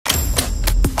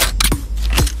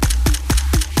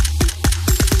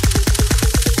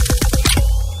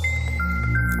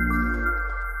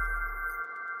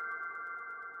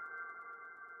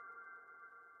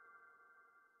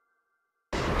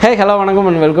Hi, hello, வணக்கம்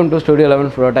and welcome to Studio 11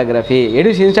 Photography.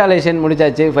 Edius installation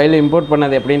முடிச்சாச்சு, file import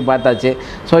பண்ணது எப்படின்னு பார்த்தாச்சு.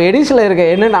 ஸோ எடியூஸில் இருக்க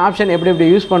என்னென்ன ஆப்ஷன் எப்படி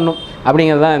யூஸ் பண்ணணும்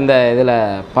அப்படிங்கிறது தான் இந்த இதில்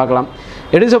பார்க்கலாம்.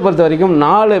 எடியூஸை பொறுத்த வரைக்கும்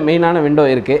 4 மெயினான விண்டோ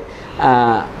இருக்குது.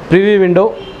 ப்ரிவியூ விண்டோ,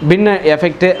 பின்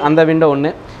எஃபெக்ட் அந்த விண்டோ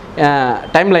ஒன்று,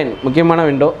 டைம்லைன் முக்கியமான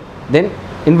விண்டோ, தென்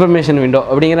இன்ஃபர்மேஷன் விண்டோ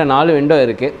அப்படிங்கிற 4 விண்டோ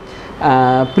இருக்குது.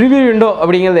 ப்ரிவியூ விண்டோ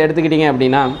அப்படிங்கிறத எடுத்துக்கிட்டிங்க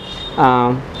அப்படின்னா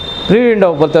ப்ரிவியூ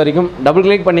விண்டோவை பொறுத்த வரைக்கும் டபுள்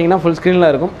கிளிக் பண்ணிங்கன்னா ஃபுல் ஸ்க்ரீனில்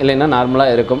இருக்கும், இல்லைன்னா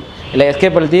நார்மலாக இருக்கும், இல்லை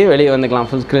எஸ்கேப் அழுத்தி வெளியே வந்துக்கலாம்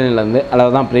ஃபுல் ஸ்க்ரீன்லேருந்து.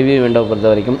 அளவு தான் ப்ரிவியூ விண்டோவை பொறுத்த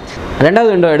வரைக்கும்.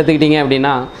 ரெண்டாவது விண்டோ எடுத்துக்கிட்டிங்க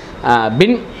அப்படின்னா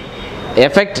பின்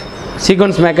effect,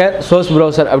 sequence maker, source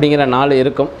browser அப்படிங்கிற 4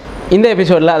 இருக்கும். இந்த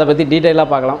எபிசோடில் அதை பற்றி டீட்டெயிலாக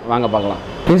பார்க்கலாம், வாங்க பார்க்கலாம்.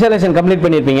 இன்ஸ்டாலேஷன் கம்ப்ளீட்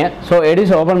பண்ணியிருப்பீங்க. ஸோ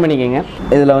எடியூஸ் ஓப்பன் பண்ணிக்கோங்க.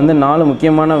 இதில் 4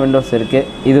 முக்கியமான விண்டோஸ் இருக்குது.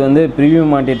 இது ப்ரிவியூ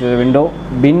மானிட்டர் விண்டோ,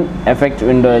 பின் எஃபெக்ட்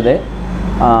விண்டோ, இது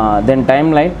தென்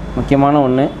டைம்லைன் முக்கியமான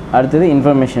ஒன்று, அடுத்தது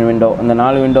இன்ஃபர்மேஷன் விண்டோ. இந்த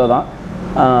 4 விண்டோ தான்.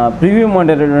 ப்ரிவியூ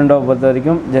மானிட்டர் விண்டோவை பொறுத்த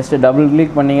வரைக்கும் ஜஸ்ட் டபுள்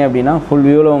கிளிக் பண்ணிங்க அப்படின்னா ஃபுல்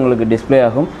வியூவில் உங்களுக்கு டிஸ்பிளே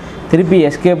ஆகும். திருப்பி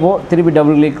எஸ்கேப்போ திருப்பி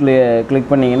டபுள் கிளிக்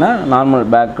பண்ணிங்கன்னா நார்மல்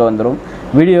பேக்கு வந்துடும்.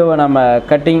 வீடியோவை நம்ம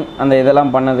கட்டிங் அந்த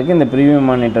இதெல்லாம் பண்ணதுக்கு இந்த ப்ரிவியூ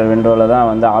மானிட்டர் விண்டோவில்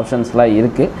தான் ஆப்ஷன்ஸ்லாம்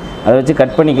இருக்குது. அதை வச்சு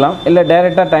கட் பண்ணிக்கலாம், இல்லை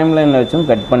டைரெக்டாக டைம்லைனில் வச்சும்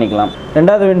கட் பண்ணிக்கலாம்.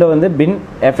 ரெண்டாவது window pen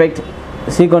effect,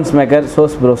 sequence maker,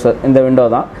 source browser இந்த விண்டோ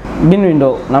தான். பின் விண்டோ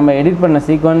நம்ம எடிட் பண்ண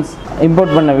சீக்வன்ஸ்,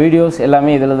 இம்போர்ட் பண்ண வீடியோஸ்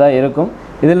எல்லாமே இதில் தான் இருக்கும்.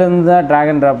 இதிலேருந்து தான் ட்ராக்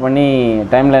அண்ட் ட்ராப் பண்ணி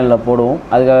டைம்லைனில் போடுவோம்.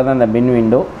 அதுக்காக தான் இந்த பின்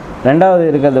விண்டோ. ரெண்டாவது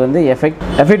இருக்கிறது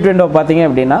எஃபெக்ட் விண்டோ. பார்த்தீங்க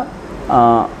அப்படின்னா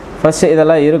ஃபஸ்ட்டு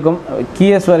இதெல்லாம் இருக்கும்,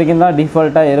 கீஎஸ் வரைக்கும் தான்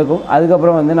டிஃபால்ட்டாக இருக்கும்.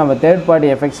 அதுக்கப்புறம் நம்ம தேர்ட் பார்ட்டி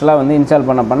எஃபெக்ட்ஸ்லாம் இன்ஸ்டால்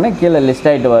பண்ண கீழே லிஸ்ட்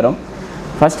ஆகிட்டு வரும்.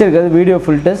 ஃபஸ்ட்டு இருக்கிறது வீடியோ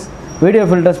ஃபில்டர்ஸ். வீடியோ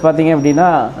ஃபில்டர்ஸ் பார்த்தீங்க அப்படின்னா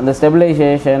அந்த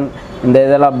ஸ்டெபிலைசேஷன், இந்த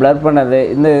இதெல்லாம் ப்ளர் பண்ணது,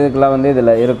 இந்த இதுக்கெலாம்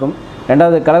இதில் இருக்கும்.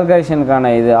 ரெண்டாவது கலர் கரெக்ஷனுக்கான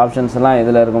இது ஆப்ஷன்ஸ்லாம்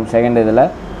இதில் இருக்கும் செகண்ட் இதில்.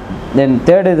 தென்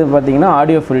தேர்ட் இது பார்த்திங்கன்னா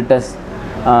ஆடியோ ஃபில்டர்ஸ்,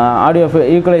 ஆடியோ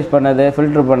ஈக்குவலைஸ் பண்ணது,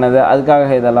 ஃபில்ட்ரு பண்ணது,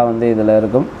 அதுக்காக இதெல்லாம் இதில்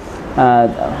இருக்கும்.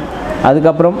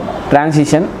 அதுக்கப்புறம்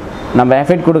ட்ரான்சிஷன், நம்ம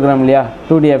எஃபெக்ட் கொடுக்குறோம் இல்லையா,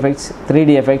 2D effects,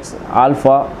 3D effects,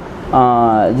 alpha,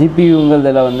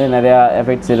 ஜிபியூங்கிறதுல நிறையா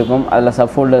எஃபெக்ட்ஸ் இருக்கும். அதில்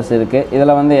சப் ஃபோல்டர்ஸ் இருக்குது.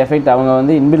 இதில் எஃபெக்ட்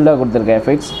அவங்க இன்பில்டாக கொடுத்துருக்க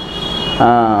எஃபெக்ட்ஸ்.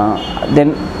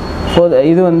 தென்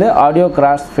இது ஆடியோ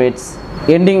கிராஸ் ஃபேட்ஸ்,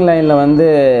 எண்டிங் லைனில்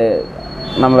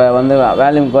நம்ம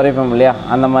வேல்யூம் குறைப்போம் இல்லையா,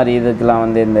 அந்த மாதிரி இதுக்கெலாம்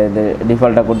இந்த இது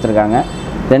டிஃபால்ட்டாக கொடுத்துருக்காங்க.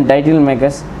 தென் டைட்டில்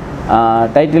மேக்கர்ஸ்,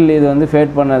 டைட்டில் இது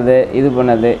ஃபேட் பண்ணது, இது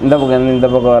பண்ணது, இந்த பக்கம் இந்த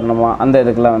பக்கம் வரணுமா, அந்த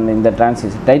இதுக்கெலாம் இந்த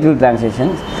ட்ரான்சிஷன், டைட்டில்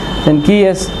ட்ரான்சிஷன்ஸ். தென்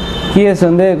கீஎஸ்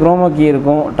குரோமா கீ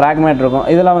இருக்கும், ட்ராக் மேட் இருக்கும்.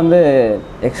 இதெல்லாம்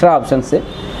எக்ஸ்ட்ரா ஆப்ஷன்ஸு.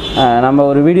 நம்ம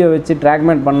ஒரு வீடியோ வச்சு ட்ராக்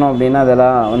மேட் பண்ணோம் அப்படின்னா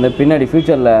அதெல்லாம் பின்னாடி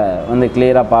ஃப்யூச்சரில்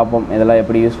கிளியராக பார்ப்போம் இதெல்லாம்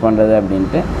எப்படி யூஸ் பண்ணுறது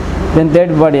அப்படின்ட்டு. தென்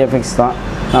தேர்ட் பார்ட்டி எஃபெக்ட்ஸ் தான்,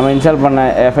 நம்ம இன்ஸ்டால் பண்ண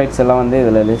எஃபெக்ட்ஸ் எல்லாம்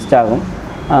இதில் லிஸ்ட் ஆகும்.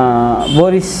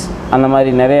 போரிஸ் அந்த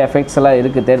மாதிரி நிறைய எஃபெக்ட்ஸ் எல்லாம்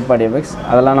இருக்குது, தேர்ட் பார்ட்டி எஃபெக்ட்ஸ்.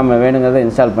 அதெல்லாம் நம்ம வேணுங்கிறத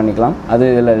இன்ஸ்டால் பண்ணிக்கலாம், அது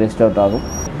இதில் லிஸ்ட் அவுட் ஆகும்.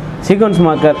 சீக்வன்ஸ்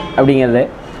மார்க்கர் அப்படிங்கிறது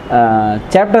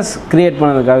சாப்டர்ஸ் க்ரியேட்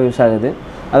பண்ணதுக்காக யூஸ் ஆகுது.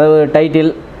 அதாவது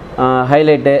டைட்டில்,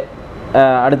 ஹைலைட்டு,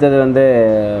 அடுத்தது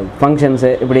ஃபங்க்ஷன்ஸு,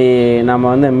 இப்படி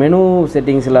நம்ம மெனு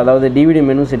செட்டிங்ஸில், அதாவது டிவிடி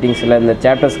மெனு செட்டிங்ஸில் இந்த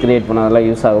சாப்டர்ஸ் க்ரியேட் பண்ணதெல்லாம்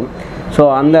யூஸ் ஆகும். ஸோ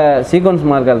அந்த சீக்வன்ஸ்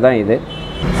மார்க்கர் தான் இது.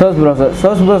 சோர்ஸ்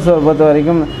ப்ரௌசர் பொறுத்த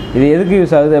வரைக்கும் இது எதுக்கு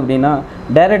யூஸ் ஆகுது அப்படின்னா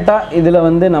டைரெக்டாக இதில்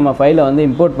நம்ம ஃபைலை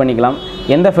இம்போர்ட் பண்ணிக்கலாம்.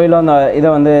 எந்த ஃபைலோ அந்த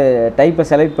இதை டைப்பை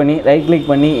செலக்ட் பண்ணி ரைட்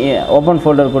கிளிக் பண்ணி ஓப்பன்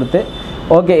ஃபோல்டர் கொடுத்து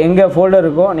ஓகே எங்கே ஃபோல்டர்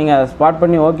இருக்கோ நீங்கள் அதை ஸ்பாட்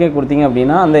பண்ணி ஓகே கொடுத்தீங்க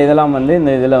அப்படின்னா அந்த இதெல்லாம்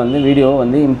இந்த இதில் வீடியோ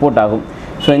இம்போர்ட் ஆகும்.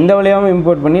 ஸோ இந்த வழியாகவும்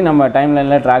இம்போர்ட் பண்ணி நம்ம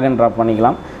டைம்லைனில் ட்ராக் அண்ட் ட்ராப்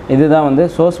பண்ணிக்கலாம். இதுதான்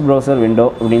சோர்ஸ் ப்ரௌசர் விண்டோ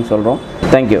அப்படின்னு சொல்கிறோம்.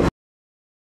 தேங்க்யூ.